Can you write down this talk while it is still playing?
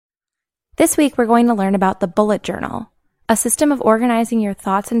This week, we're going to learn about the bullet journal, a system of organizing your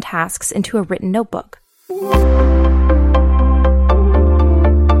thoughts and tasks into a written notebook.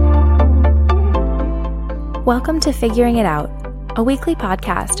 Welcome to Figuring It Out, a weekly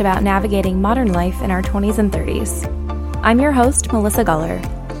podcast about navigating modern life in our 20s and 30s. I'm your host, Melissa Guller,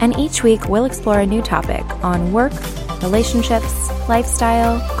 and each week we'll explore a new topic on work, relationships,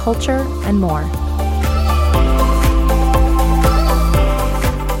 lifestyle, culture, and more.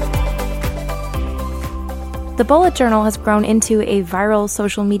 The bullet journal has grown into a viral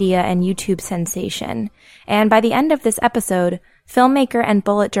social media and YouTube sensation, and by the end of this episode, filmmaker and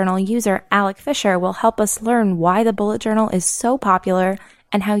bullet journal user Alec Fisher will help us learn why the bullet journal is so popular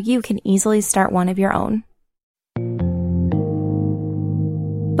and how you can easily start one of your own.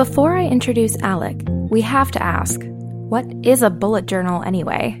 Before I introduce Alec, we have to ask, what is a bullet journal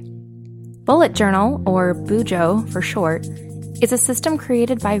anyway? Bullet journal, or Bujo for short, is a system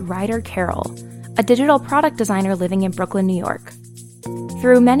created by Ryder Carroll, a digital product designer living in Brooklyn, New York.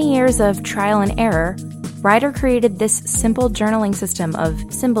 Through many years of trial and error, Ryder created this simple journaling system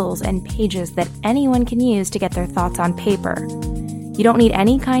of symbols and pages that anyone can use to get their thoughts on paper. You don't need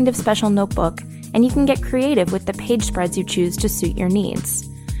any kind of special notebook, and you can get creative with the page spreads you choose to suit your needs.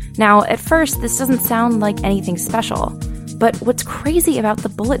 Now, at first, this doesn't sound like anything special, but what's crazy about the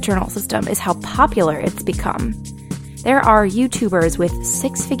bullet journal system is how popular it's become. There are YouTubers with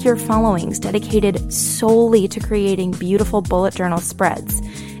six-figure followings dedicated solely to creating beautiful bullet journal spreads,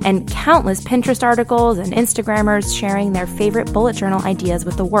 and countless Pinterest articles and Instagrammers sharing their favorite bullet journal ideas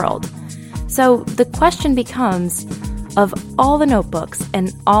with the world. So the question becomes, of all the notebooks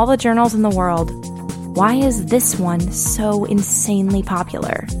and all the journals in the world, why is this one so insanely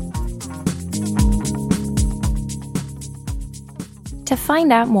popular? To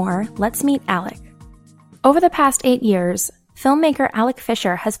find out more, let's meet Alec. Over the past 8 years, filmmaker Alec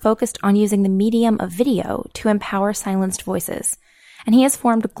Fisher has focused on using the medium of video to empower silenced voices, and he has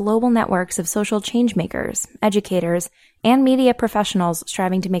formed global networks of social changemakers, educators, and media professionals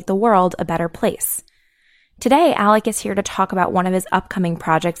striving to make the world a better place. Today, Alec is here to talk about one of his upcoming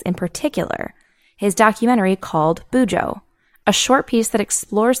projects in particular, his documentary called Bujo, a short piece that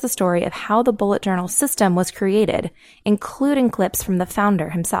explores the story of how the bullet journal system was created, including clips from the founder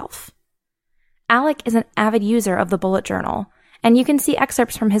himself. Alec is an avid user of the bullet journal, and you can see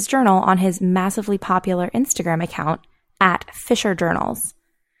excerpts from his journal on his massively popular Instagram account @FisherJournals.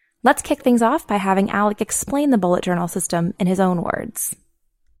 Let's kick things off by having Alec explain the bullet journal system in his own words.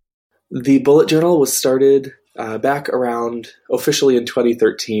 The bullet journal was started back around officially in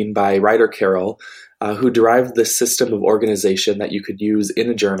 2013 by Ryder Carroll, who derived this system of organization that you could use in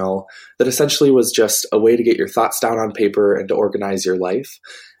a journal that essentially was just a way to get your thoughts down on paper and to organize your life.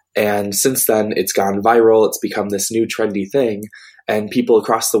 And since then, it's gone viral. It's become this new trendy thing. And people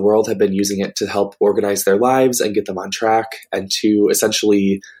across the world have been using it to help organize their lives and get them on track and to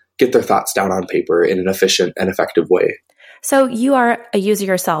essentially get their thoughts down on paper in an efficient and effective way. So you are a user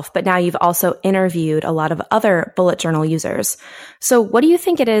yourself, but now you've also interviewed a lot of other bullet journal users. So what do you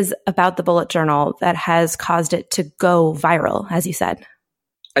think it is about the bullet journal that has caused it to go viral, as you said?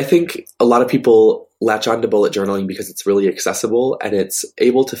 I think a lot of people latch on to bullet journaling because it's really accessible and it's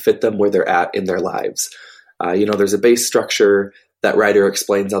able to fit them where they're at in their lives. There's a base structure that Ryder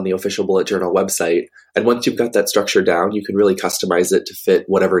explains on the official bullet journal website. And once you've got that structure down, you can really customize it to fit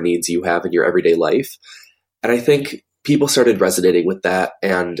whatever needs you have in your everyday life. And I think people started resonating with that.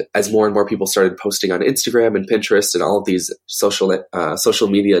 And as more and more people started posting on Instagram and Pinterest and all of these social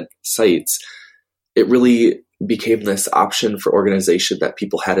media sites, it really became this option for organization that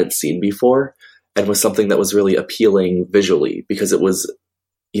people hadn't seen before and was something that was really appealing visually because it was,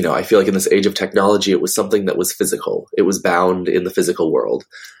 I feel like in this age of technology, it was something that was physical. It was bound in the physical world.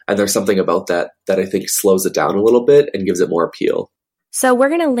 And there's something about that I think slows it down a little bit and gives it more appeal. So we're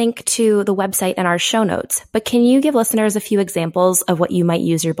going to link to the website in our show notes, but can you give listeners a few examples of what you might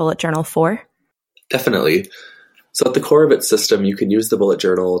use your bullet journal for? Definitely. So at the core of its system, you can use the bullet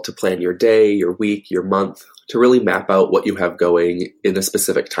journal to plan your day, your week, your month, to really map out what you have going in a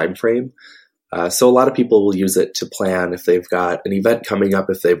specific time frame. So a lot of people will use it to plan if they've got an event coming up,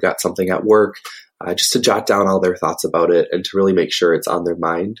 if they've got something at work, just to jot down all their thoughts about it and to really make sure it's on their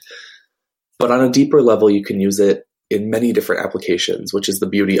mind. But on a deeper level, you can use it in many different applications, which is the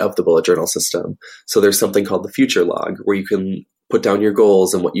beauty of the bullet journal system. So there's something called the future log, where you can put down your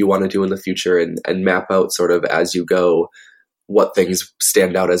goals and what you want to do in the future and map out sort of as you go what things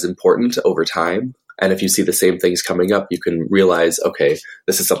stand out as important over time. And if you see the same things coming up, you can realize, okay,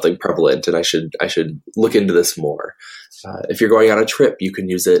 this is something prevalent and I should look into this more. If you're going on a trip, you can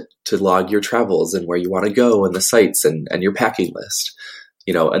use it to log your travels and where you want to go and the sites and your packing list.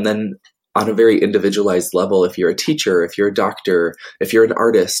 And then on a very individualized level, if you're a teacher, if you're a doctor, if you're an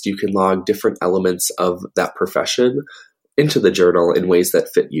artist, you can log different elements of that profession into the journal in ways that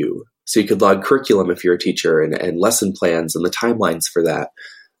fit you. So you could log curriculum if you're a teacher and lesson plans and the timelines for that.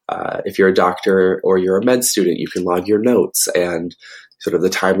 If you're a doctor or you're a med student, you can log your notes and sort of the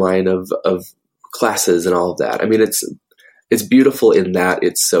timeline of classes and all of that. I mean, it's beautiful in that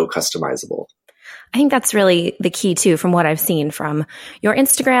it's so customizable. I think that's really the key too, from what I've seen from your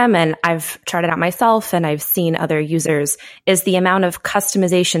Instagram, and I've tried it out myself and I've seen other users, is the amount of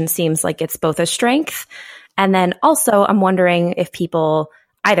customization seems like it's both a strength. And then also I'm wondering if people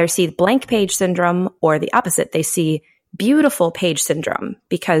either see blank page syndrome or the opposite. They see beautiful page syndrome,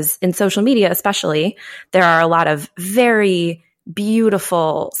 because in social media especially, there are a lot of very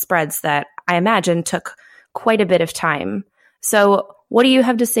beautiful spreads that I imagine took quite a bit of time. So what do you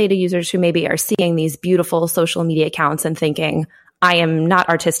have to say to users who maybe are seeing these beautiful social media accounts and thinking, I am not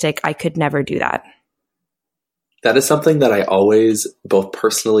artistic, I could never do that? That is something that I always, both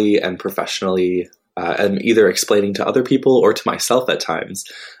personally and professionally, am either explaining to other people or to myself at times,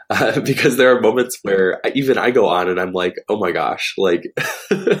 because there are moments where even I go on and I'm like, oh my gosh, like,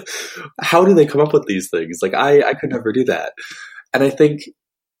 how do they come up with these things? Like, I could never do that. And I think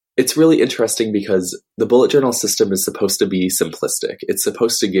it's really interesting because the bullet journal system is supposed to be simplistic. It's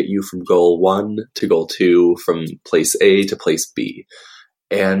supposed to get you from goal 1 to goal 2, from place A to place B.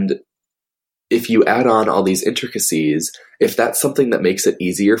 And if you add on all these intricacies, if that's something that makes it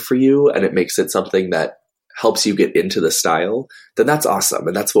easier for you and it makes it something that helps you get into the style, then that's awesome.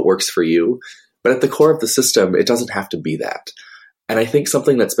 And that's what works for you. But at the core of the system, it doesn't have to be that. And I think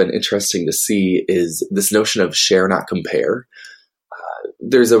something that's been interesting to see is this notion of share, not compare.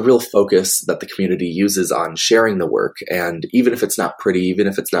 There's a real focus that the community uses on sharing the work. And even if it's not pretty, even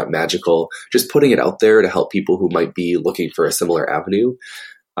if it's not magical, just putting it out there to help people who might be looking for a similar avenue.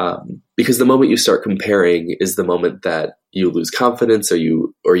 Because the moment you start comparing is the moment that you lose confidence, or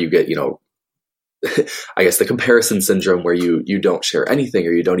you get, I guess the comparison syndrome, where you don't share anything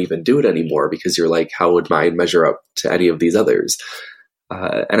or you don't even do it anymore because you're like, how would mine measure up to any of these others?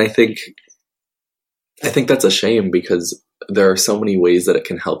 And I think that's a shame, because there are so many ways that it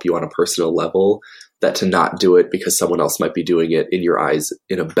can help you on a personal level, that to not do it because someone else might be doing it in your eyes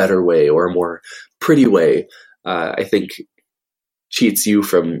in a better way or a more pretty way, I think cheats you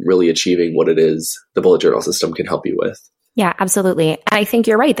from really achieving what it is the bullet journal system can help you with. Yeah, absolutely. And I think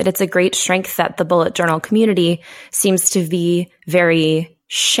you're right that it's a great strength that the bullet journal community seems to be very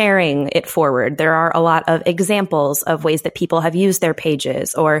sharing it forward. There are a lot of examples of ways that people have used their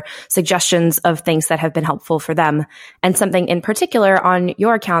pages or suggestions of things that have been helpful for them. And something in particular on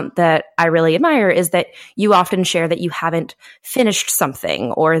your account that I really admire is that you often share that you haven't finished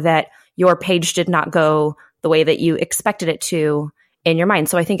something, or that your page did not go the way that you expected it to in your mind.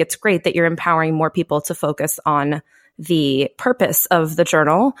 So I think it's great that you're empowering more people to focus on the purpose of the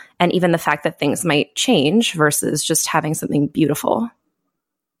journal, and even the fact that things might change versus just having something beautiful.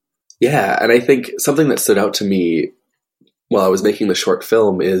 Yeah, and I think something that stood out to me while I was making the short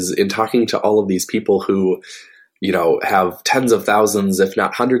film is in talking to all of these people who, have tens of thousands, if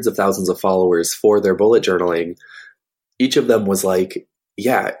not hundreds of thousands of followers for their bullet journaling. Each of them was like,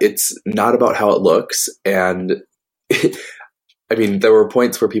 yeah, it's not about how it looks. And I mean, there were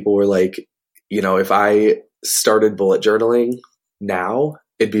points where people were like, if I started bullet journaling now,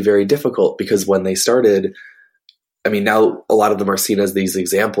 it'd be very difficult, because when they started, I mean, now a lot of them are seen as these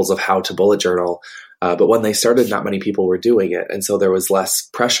examples of how to bullet journal. But when they started, not many people were doing it. And so there was less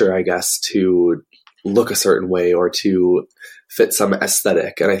pressure, I guess, to look a certain way or to fit some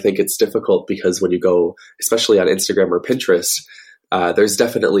aesthetic. And I think it's difficult because when you go, especially on Instagram or Pinterest, there's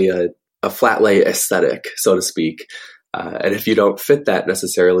definitely a flat lay aesthetic, so to speak. And if you don't fit that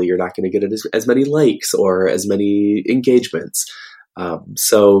necessarily, you're not going to get as many likes or as many engagements.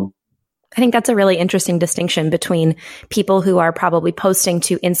 So I think that's a really interesting distinction between people who are probably posting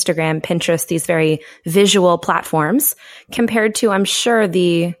to Instagram, Pinterest, these very visual platforms, compared to, I'm sure,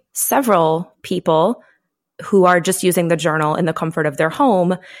 the several people who are just using the journal in the comfort of their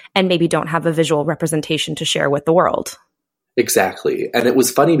home and maybe don't have a visual representation to share with the world. Exactly. And it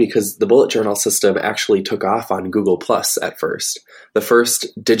was funny because the bullet journal system actually took off on Google Plus at first. The first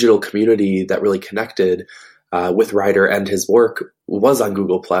digital community that really connected with Ryder and his work was on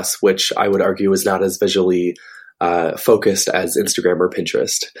Google Plus, which I would argue is not as visually focused as Instagram or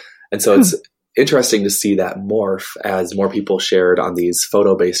Pinterest. And so it's interesting to see that morph as more people shared on these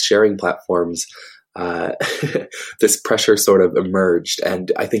photo-based sharing platforms. This pressure sort of emerged.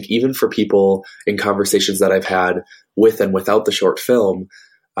 And I think even for people in conversations that I've had with and without the short film,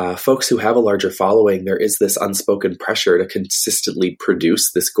 folks who have a larger following, there is this unspoken pressure to consistently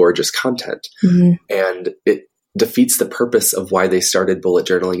produce this gorgeous content. Mm-hmm. And it defeats the purpose of why they started bullet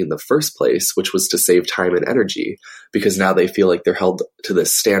journaling in the first place, which was to save time and energy, because now they feel like they're held to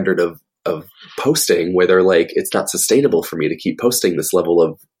this standard of posting where they're like, it's not sustainable for me to keep posting this level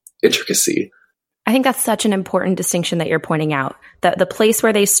of intricacy. I think that's such an important distinction that you're pointing out. The place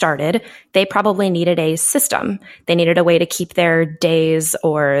where they started, they probably needed a system. They needed a way to keep their days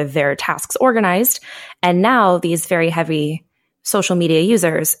or their tasks organized. And now these very heavy social media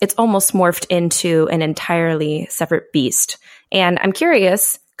users, it's almost morphed into an entirely separate beast. And I'm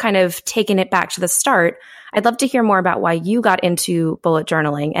curious, kind of taking it back to the start, I'd love to hear more about why you got into bullet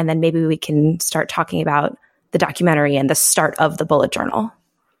journaling, and then maybe we can start talking about the documentary and the start of the bullet journal.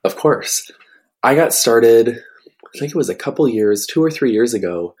 Of course. I got started, I think it was a couple years, 2 or 3 years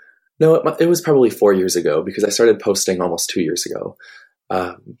ago. No, it was probably 4 years ago, because I started posting almost 2 years ago.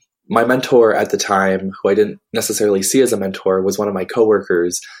 My mentor at the time, who I didn't necessarily see as a mentor, was one of my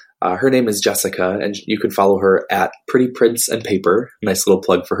coworkers. Her name is Jessica, and you can follow her at Pretty Prints and Paper. Nice little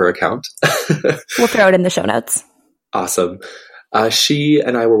plug for her account. We'll throw it in the show notes. Awesome. She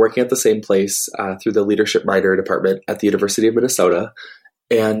and I were working at the same place through the leadership writer department at the University of Minnesota.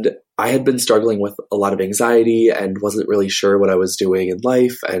 And I had been struggling with a lot of anxiety and wasn't really sure what I was doing in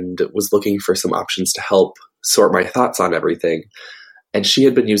life, and was looking for some options to help sort my thoughts on everything. And she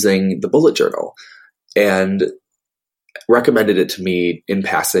had been using the bullet journal and recommended it to me in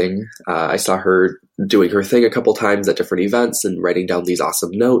passing. I saw her doing her thing a couple times at different events and writing down these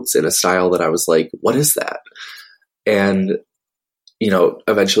awesome notes in a style that I was like, what is that? And,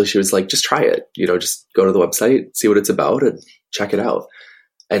 eventually she was like, just try it, just go to the website, see what it's about, and check it out.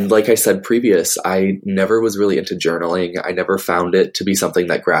 And like I said previous, I never was really into journaling. I never found it to be something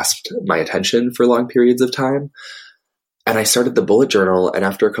that grasped my attention for long periods of time. And I started the bullet journal, and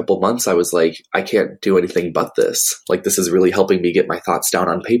after a couple months, I was like, I can't do anything but this. Like, this is really helping me get my thoughts down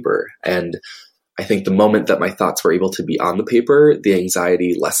on paper. And I think the moment that my thoughts were able to be on the paper, the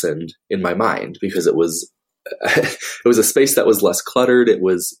anxiety lessened in my mind, because it was a space that was less cluttered. It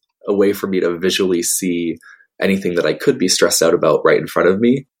was a way for me to visually see anything that I could be stressed out about right in front of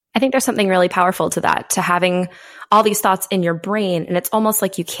me. I think there's something really powerful to that, to having all these thoughts in your brain, and it's almost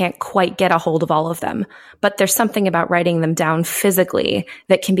like you can't quite get a hold of all of them. But there's something about writing them down physically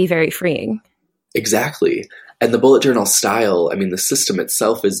that can be very freeing. Exactly. And the bullet journal style, the system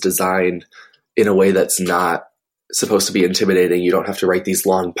itself is designed in a way that's not supposed to be intimidating. You don't have to write these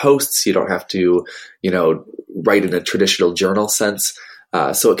long posts. You don't have to, write in a traditional journal sense.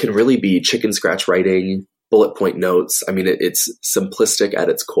 So it can really be chicken scratch writing, bullet point notes. It's simplistic at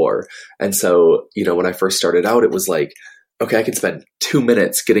its core. And so, when I first started out, it was like, okay, I can spend 2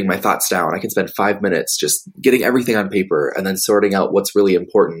 minutes getting my thoughts down. I can spend 5 minutes just getting everything on paper and then sorting out what's really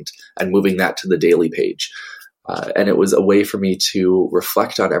important and moving that to the daily page. And it was a way for me to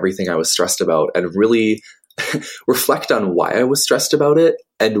reflect on everything I was stressed about and really reflect on why I was stressed about it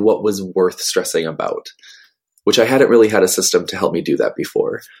and what was worth stressing about, which I hadn't really had a system to help me do that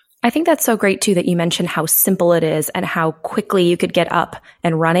before. I think that's so great too, that you mentioned how simple it is and how quickly you could get up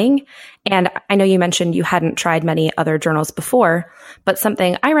and running. And I know you mentioned you hadn't tried many other journals before, but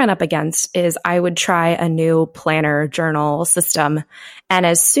something I ran up against is I would try a new planner journal system. And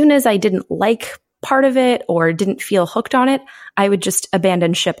as soon as I didn't like part of it or didn't feel hooked on it, I would just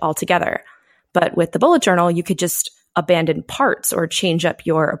abandon ship altogether. But with the bullet journal, you could just abandon parts or change up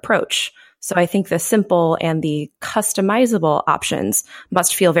your approach. So I think the simple and the customizable options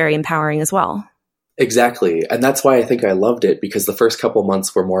must feel very empowering as well. Exactly. And that's why I think I loved it, because the first couple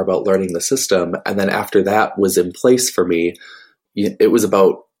months were more about learning the system. And then after that was in place for me, it was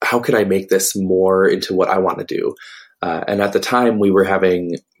about how can I make this more into what I want to do? And at the time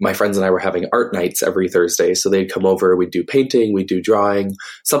my friends and I were having art nights every Thursday. So they'd come over, we'd do painting, we'd do drawing,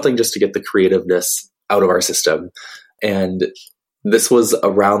 something just to get the creativeness out of our system. And this was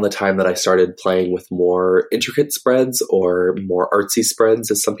around the time that I started playing with more intricate spreads, or more artsy spreads,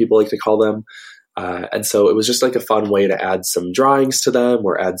 as some people like to call them. And so it was just like a fun way to add some drawings to them,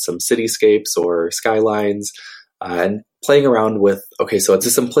 or add some cityscapes or skylines, and playing around with, okay, so it's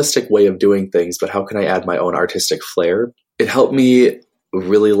a simplistic way of doing things, but how can I add my own artistic flair? It helped me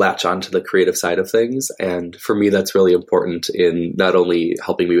really latch onto the creative side of things. And for me, that's really important in not only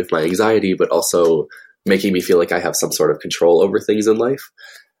helping me with my anxiety, but also making me feel like I have some sort of control over things in life.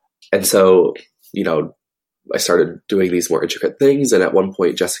 And so, I started doing these more intricate things. And at one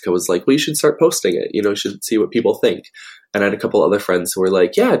point, Jessica was like, well, you should start posting it. You should see what people think. And I had a couple other friends who were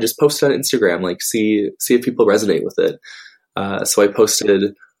like, yeah, just post it on Instagram, like see if people resonate with it. So I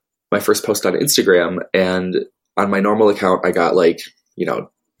posted my first post on Instagram, and on my normal account, I got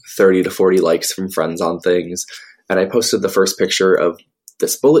 30 to 40 likes from friends on things. And I posted the first picture of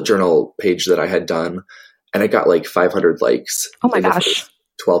this bullet journal page that I had done, and it got like 500 likes. Oh my gosh.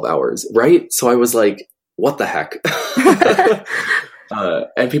 12 hours, right? So I was like, what the heck?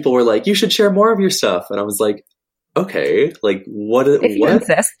 And people were like, you should share more of your stuff. And I was like, okay, like what? If you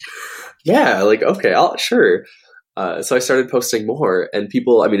insist. Yeah, like, okay, sure. So I started posting more, and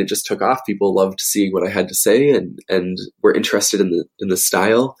people, I mean, it just took off. People loved seeing what I had to say and were interested in the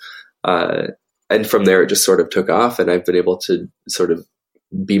style. And from there, it just sort of took off, and I've been able to sort of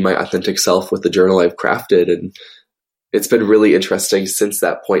be my authentic self with the journal I've crafted. And it's been really interesting since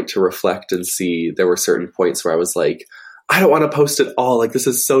that point to reflect and see there were certain points where I was like, I don't want to post at all. Like, this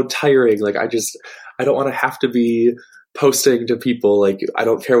is so tiring. Like, I don't want to have to be posting to people. Like, I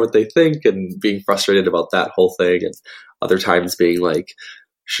don't care what they think, and being frustrated about that whole thing. And other times being like,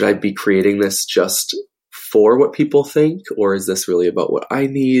 should I be creating this just for what people think? Or is this really about what I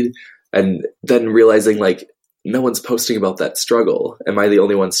need? And then realizing like, no one's posting about that struggle. Am I the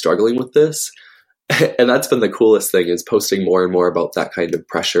only one struggling with this? And that's been the coolest thing, is posting more and more about that kind of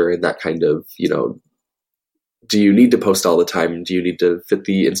pressure and that kind of, do you need to post all the time? Do you need to fit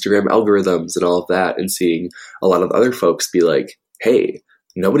the Instagram algorithms and all of that? And seeing a lot of other folks be like, hey,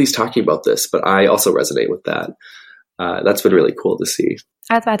 nobody's talking about this, but I also resonate with that. That's been really cool to see.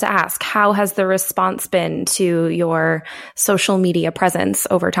 I was about to ask, how has the response been to your social media presence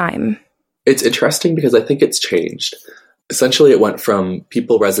over time? It's interesting because I think it's changed. Essentially, it went from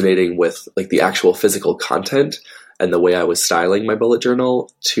people resonating with like the actual physical content and the way I was styling my bullet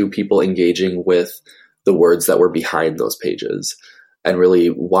journal, to people engaging with the words that were behind those pages, and really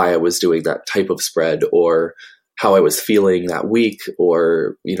why I was doing that type of spread, or how I was feeling that week,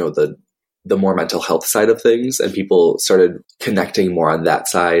 or, the more mental health side of things. And people started connecting more on that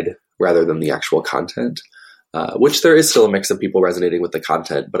side rather than the actual content. Which there is still a mix of people resonating with the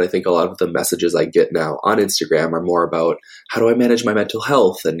content, but I think a lot of the messages I get now on Instagram are more about, how do I manage my mental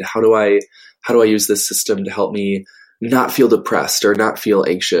health, and how do I use this system to help me not feel depressed or not feel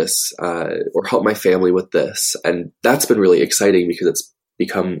anxious, or help my family with this. And that's been really exciting because it's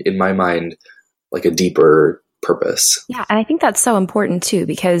become, in my mind, like a deeper purpose. Yeah. And I think that's so important too,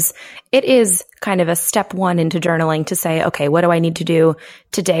 because it is kind of a step one into journaling to say, okay, what do I need to do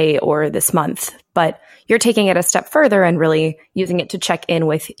today or this month? But you're taking it a step further and really using it to check in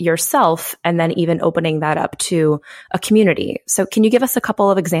with yourself, and then even opening that up to a community. So can you give us a couple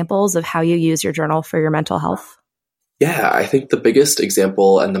of examples of how you use your journal for your mental health? Yeah, I think the biggest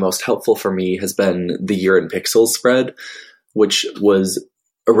example and the most helpful for me has been the Year in Pixels spread, which was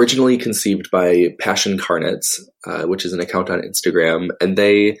originally conceived by Passion Carnets, which is an account on Instagram. And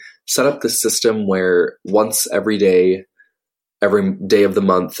they set up this system where once every day of the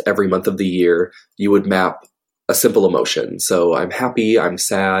month, every month of the year, you would map a simple emotion. So I'm happy, I'm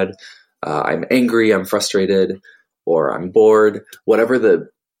sad, I'm angry, I'm frustrated, or I'm bored. Whatever the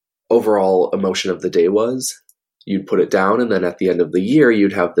overall emotion of the day was, you'd put it down. And then at the end of the year,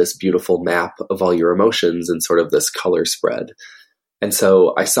 you'd have this beautiful map of all your emotions and sort of this color spread. And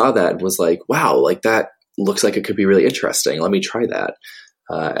so I saw that and was like, wow, like that looks like it could be really interesting. Let me try that.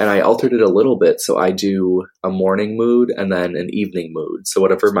 And I altered it a little bit. So I do a morning mood and then an evening mood. So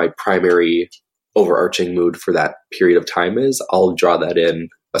whatever my primary overarching mood for that period of time is, I'll draw that in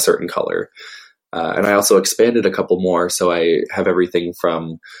a certain color. And I also expanded a couple more. So I have everything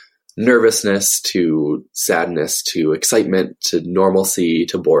from nervousness to sadness to excitement to normalcy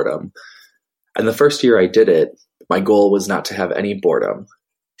to boredom. And the first year I did it, my goal was not to have any boredom.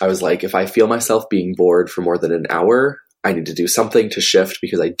 I was like, if I feel myself being bored for more than an hour, I need to do something to shift,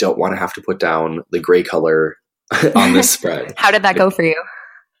 because I don't want to have to put down the gray color on this spread. How did that go for you?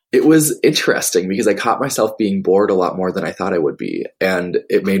 It was interesting because I caught myself being bored a lot more than I thought I would be. And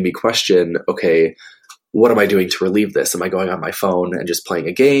it made me question, okay, what am I doing to relieve this? Am I going on my phone and just playing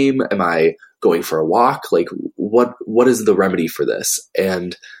a game? Am I going for a walk? Like, what is the remedy for this?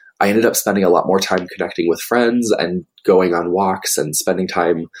 And I ended up spending a lot more time connecting with friends and going on walks and spending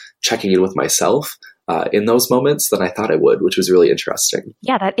time checking in with myself in those moments than I thought I would, which was really interesting.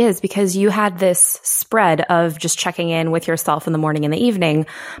 Yeah, that is, because you had this spread of just checking in with yourself in the morning and the evening.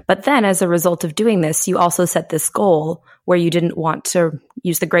 But then as a result of doing this, you also set this goal where you didn't want to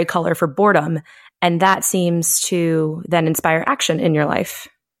use the gray color for boredom. And that seems to then inspire action in your life.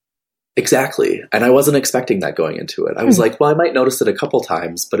 Exactly. And I wasn't expecting that going into it. I was like, well, I might notice it a couple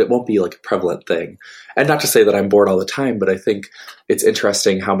times, but it won't be like a prevalent thing. And not to say that I'm bored all the time, but I think it's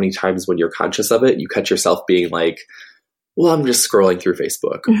interesting how many times when you're conscious of it, you catch yourself being like, well, I'm just scrolling through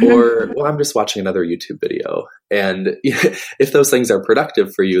Facebook, or, well, I'm just watching another YouTube video. And if those things are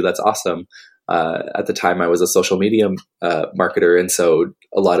productive for you, that's awesome. At the time, I was a social media marketer, and so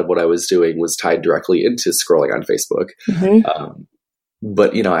a lot of what I was doing was tied directly into scrolling on Facebook.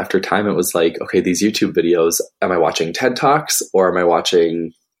 But, after time, it was like, okay, these YouTube videos, am I watching TED Talks or am I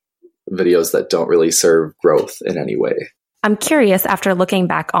watching videos that don't really serve growth in any way? I'm curious, after looking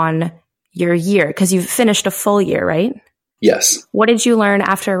back on your year, because you've finished a full year, right? Yes. What did you learn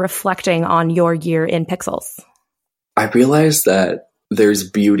after reflecting on your year in Pixels? I realized that there's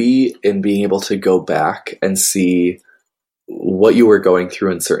beauty in being able to go back and see what you were going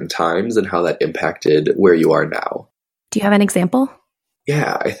through in certain times and how that impacted where you are now. Do you have an example?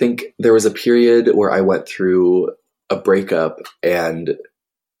 Yeah, I think there was a period where I went through a breakup, and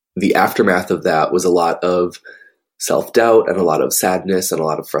the aftermath of that was a lot of self-doubt and a lot of sadness and a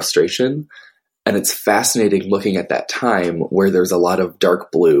lot of frustration. And it's fascinating looking at that time where there's a lot of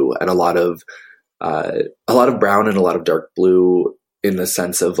dark blue and a lot of brown and a lot of dark blue in the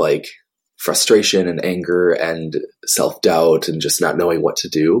sense of like frustration and anger and self-doubt and just not knowing what to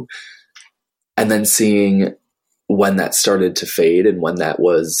do. And then seeing when that started to fade and when that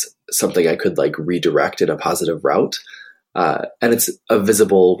was something I could like redirect in a positive route. And it's a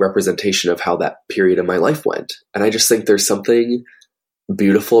visible representation of how that period in my life went. And I just think there's something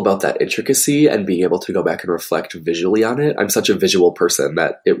beautiful about that intricacy and being able to go back and reflect visually on it. I'm such a visual person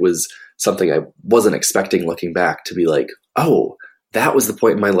that it was something I wasn't expecting looking back to be like, oh, that was the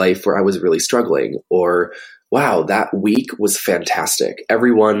point in my life where I was really struggling. Or, wow, that week was fantastic.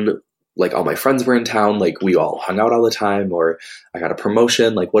 Everyone, like all my friends were in town, like we all hung out all the time, or I got a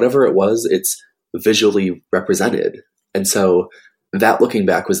promotion, like whatever it was, it's visually represented. And so that looking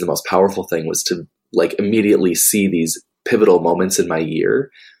back was the most powerful thing, was to like immediately see these pivotal moments in my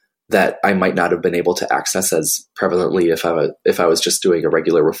year that I might not have been able to access as prevalently if I was just doing a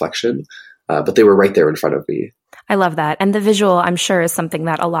regular reflection, but they were right there in front of me. I love that. And the visual, I'm sure, is something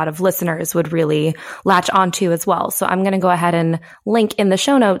that a lot of listeners would really latch onto as well. So I'm going to go ahead and link in the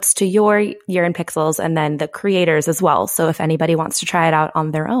show notes to your year in Pixels and then the creators as well. So if anybody wants to try it out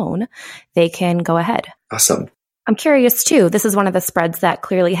on their own, they can go ahead. Awesome. I'm curious too. This is one of the spreads that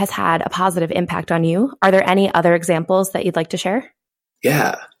clearly has had a positive impact on you. Are there any other examples that you'd like to share?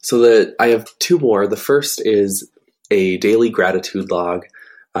 Yeah. So I have two more. The first is a daily gratitude log.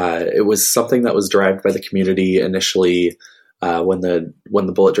 It was something that was derived by the community initially when the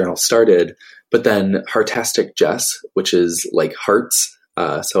bullet journal started, but then Heartastic Jess, which is like hearts,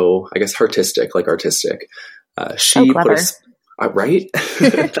 so I guess heartistic, like artistic. She put right.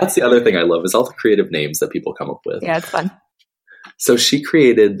 That's the other thing I love, is all the creative names that people come up with. Yeah, it's fun. So she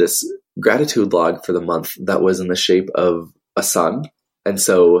created this gratitude log for the month that was in the shape of a sun, and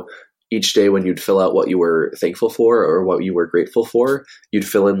so each day when you'd fill out what you were thankful for or what you were grateful for, you'd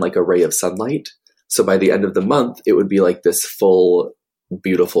fill in like a ray of sunlight. So by the end of the month, it would be like this full,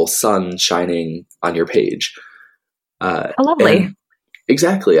 beautiful sun shining on your page. Lovely.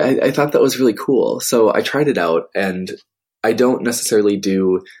 Exactly. I thought that was really cool. So I tried it out, and I don't necessarily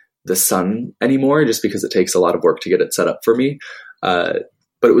do the sun anymore just because it takes a lot of work to get it set up for me. But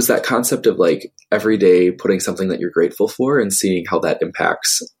it was that concept of like every day putting something that you're grateful for and seeing how that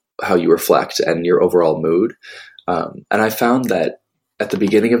impacts how you reflect and your overall mood. And I found that at the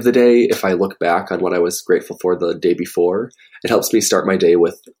beginning of the day, if I look back on what I was grateful for the day before, it helps me start my day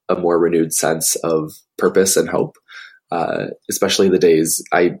with a more renewed sense of purpose and hope. Especially the days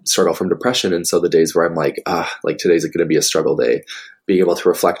I struggle from depression. And so the days where I'm like today's going to be a struggle day, being able to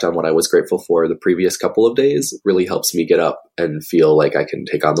reflect on what I was grateful for the previous couple of days really helps me get up and feel like I can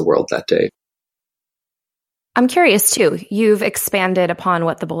take on the world that day. I'm curious too. You've expanded upon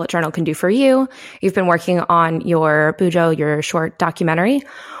what the bullet journal can do for you. You've been working on your Bujo, your short documentary.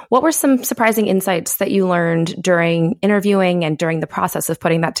 What were some surprising insights that you learned during interviewing and during the process of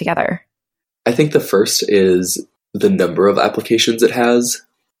putting that together? I think the first is the number of applications it has,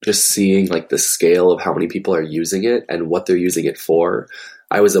 just seeing like the scale of how many people are using it and what they're using it for.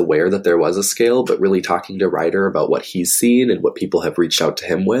 I was aware that there was a scale, but really talking to Ryder about what he's seen and what people have reached out to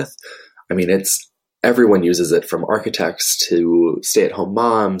him with. I mean, everyone uses it, from architects to stay-at-home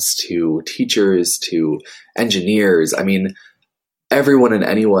moms to teachers to engineers. I mean, everyone and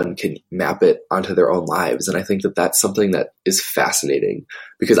anyone can map it onto their own lives. And I think that that's something that is fascinating,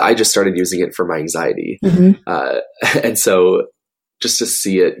 because I just started using it for my anxiety. And so just to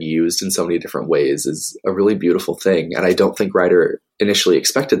see it used in so many different ways is a really beautiful thing. And I don't think Ryder initially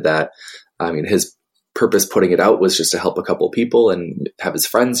expected that. I mean, his purpose putting it out was just to help a couple people and have his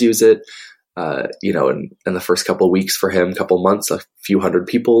friends use it. In the first couple of weeks for him, couple months, a few hundred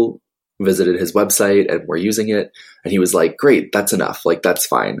people visited his website and were using it. And he was like, great, that's enough. Like, that's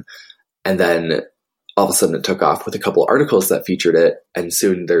fine. And then all of a sudden it took off with a couple articles that featured it. And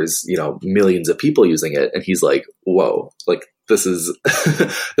soon there's, millions of people using it. And he's like, whoa, like this is,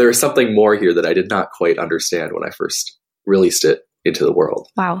 there is something more here that I did not quite understand when I first released it into the world.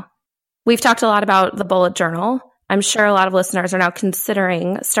 Wow. We've talked a lot about the bullet journal. I'm sure a lot of listeners are now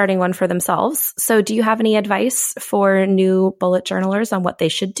considering starting one for themselves. So do you have any advice for new bullet journalers on what they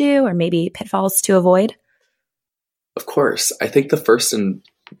should do or maybe pitfalls to avoid? Of course. I think the first and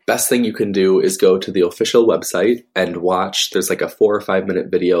best thing you can do is go to the official website and watch. There's like a 4 or 5 minute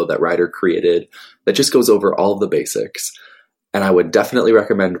video that Ryder created that just goes over all of the basics. And I would definitely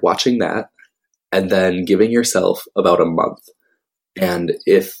recommend watching that and then giving yourself about a month. And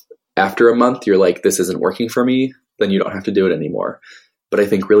if after a month you're like, this isn't working for me, then you don't have to do it anymore. But I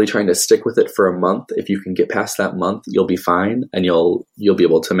think really trying to stick with it for a month, if you can get past that month, you'll be fine and you'll be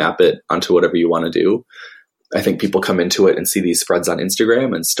able to map it onto whatever you want to do. I think people come into it and see these spreads on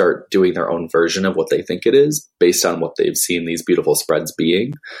Instagram and start doing their own version of what they think it is based on what they've seen these beautiful spreads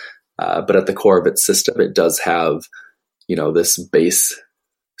being. But at the core of its system, it does have, this base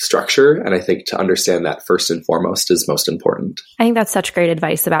structure. And I think to understand that first and foremost is most important. I think that's such great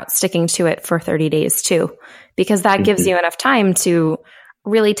advice about sticking to it for 30 days too, because that gives you enough time to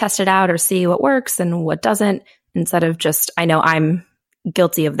really test it out or see what works and what doesn't, instead of just, I know I'm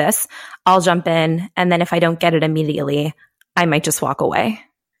guilty of this, I'll jump in, and then if I don't get it immediately, I might just walk away.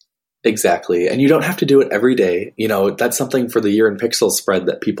 Exactly. And you don't have to do it every day. That's something for the Year in Pixels spread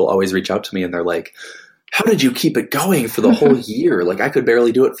that people always reach out to me and they're like, how did you keep it going for the whole year? Like I could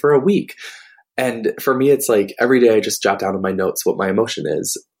barely do it for a week. And for me, it's like every day I just jot down in my notes what my emotion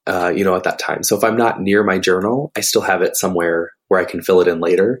is, at that time. So if I'm not near my journal, I still have it somewhere where I can fill it in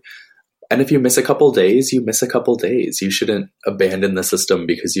later. And if you miss a couple days, you miss a couple days. You shouldn't abandon the system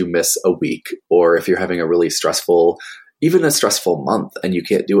because you miss a week, or if you're having a really stressful, even a stressful month and you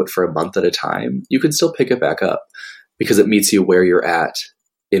can't do it for a month at a time, you can still pick it back up because it meets you where you're at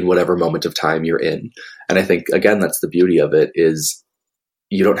in whatever moment of time you're in. And I think, again, that's the beauty of it, is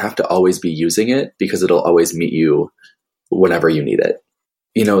you don't have to always be using it because it'll always meet you whenever you need it.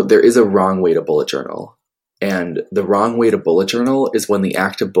 There is a wrong way to bullet journal. And the wrong way to bullet journal is when the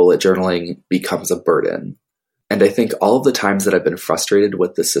act of bullet journaling becomes a burden. And I think all of the times that I've been frustrated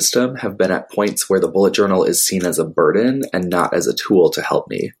with the system have been at points where the bullet journal is seen as a burden and not as a tool to help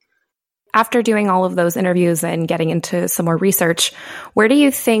me. After doing all of those interviews and getting into some more research, where do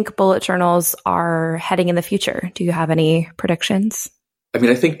you think bullet journals are heading in the future? Do you have any predictions?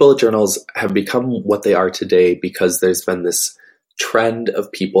 I think bullet journals have become what they are today because there's been this trend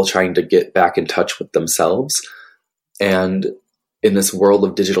of people trying to get back in touch with themselves. And in this world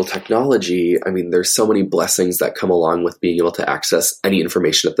of digital technology, there's so many blessings that come along with being able to access any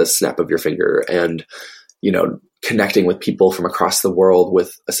information at the snap of your finger and, connecting with people from across the world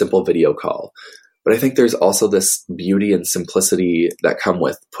with a simple video call. But I think there's also this beauty and simplicity that come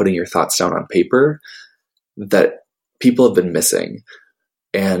with putting your thoughts down on paper that people have been missing.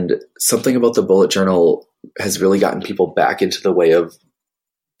 And something about the bullet journal has really gotten people back into the way of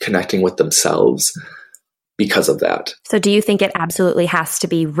connecting with themselves because of that. So do you think it absolutely has to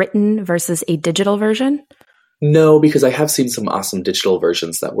be written versus a digital version? No, because I have seen some awesome digital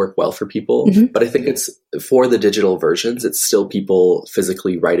versions that work well for people. Mm-hmm. But I think it's for the digital versions, it's still people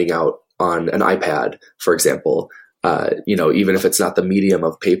physically writing out on an iPad, for example. Even if it's not the medium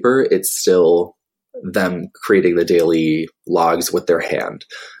of paper, it's still them creating the daily logs with their hand.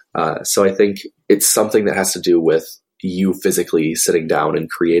 So I think it's something that has to do with you physically sitting down and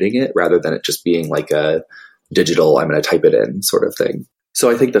creating it rather than it just being like a digital, I'm going to type it in sort of thing. So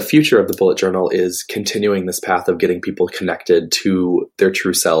I think the future of the bullet journal is continuing this path of getting people connected to their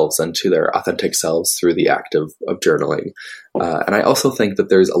true selves and to their authentic selves through the act of journaling. And I also think that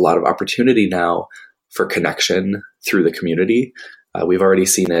there's a lot of opportunity now for connection through the community. We've already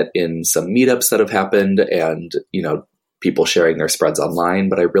seen it in some meetups that have happened and, people sharing their spreads online.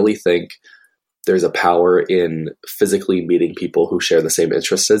 But I really think there's a power in physically meeting people who share the same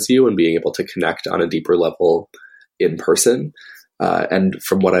interests as you and being able to connect on a deeper level in person. And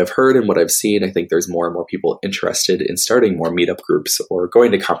from what I've heard and what I've seen, I think there's more and more people interested in starting more meetup groups or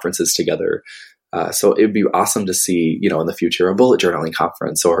going to conferences together. So it'd be awesome to see, in the future, a bullet journaling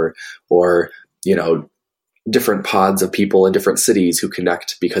conference or different pods of people in different cities who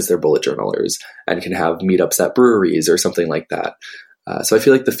connect because they're bullet journalers and can have meetups at breweries or something like that. So I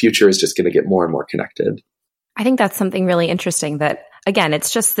feel like the future is just going to get more and more connected. I think that's something really interesting that, again,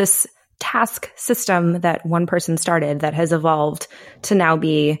 it's just this task system that one person started that has evolved to now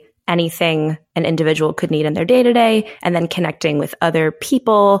be anything an individual could need in their day-to-day, and then connecting with other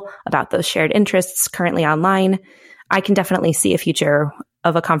people about those shared interests currently online. I can definitely see a future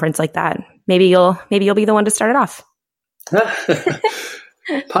of a conference like that. Maybe you'll be the one to start it off.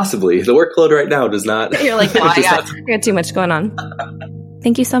 Possibly. The workload right now does not. You're like, I got too much going on.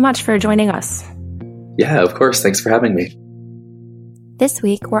 Thank you so much for joining us. Yeah, of course. Thanks for having me. This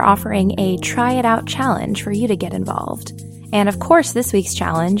week, we're offering a Try It Out challenge for you to get involved. And of course, this week's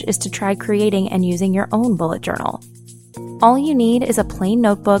challenge is to try creating and using your own bullet journal. All you need is a plain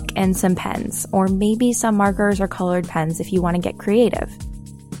notebook and some pens, or maybe some markers or colored pens if you want to get creative.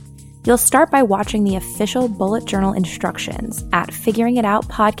 You'll start by watching the official bullet journal instructions at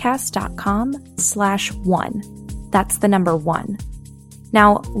figuringitoutpodcast.com/1. That's the number 1.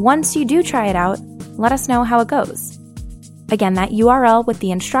 Now, once you do try it out, let us know how it goes. Again, that URL with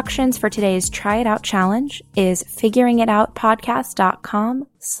the instructions for today's Try It Out challenge is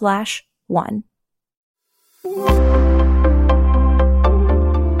figuringitoutpodcast.com/1.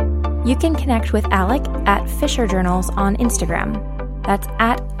 You can connect with Alec at Fisher Journals on Instagram. That's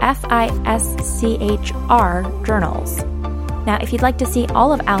at FISCHR Journals. Now, if you'd like to see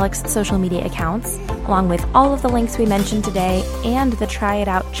all of Alec's social media accounts, along with all of the links we mentioned today and the Try It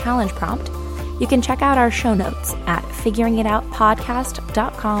Out challenge prompt, you can check out our show notes at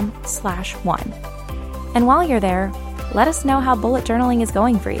figuringitoutpodcast.com/1. And while you're there, let us know how bullet journaling is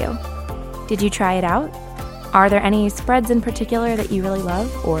going for you. Did you try it out? Are there any spreads in particular that you really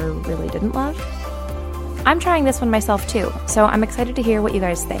love or really didn't love? I'm trying this one myself too, so I'm excited to hear what you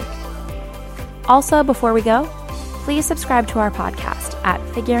guys think. Also, before we go, please subscribe to our podcast at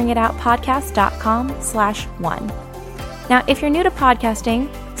figuringitoutpodcast.com/1. Now, if you're new to podcasting,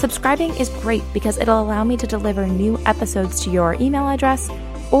 subscribing is great because it'll allow me to deliver new episodes to your email address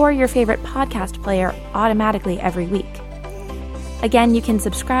or your favorite podcast player automatically every week. Again, you can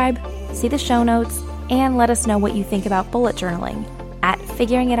subscribe, see the show notes, and let us know what you think about bullet journaling at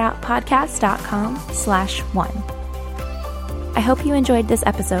figuringitoutpodcast.com/1. I hope you enjoyed this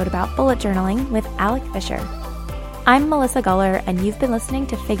episode about bullet journaling with Alec Fisher. I'm Melissa Guller, and you've been listening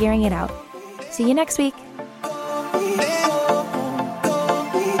to Figuring It Out. See you next week.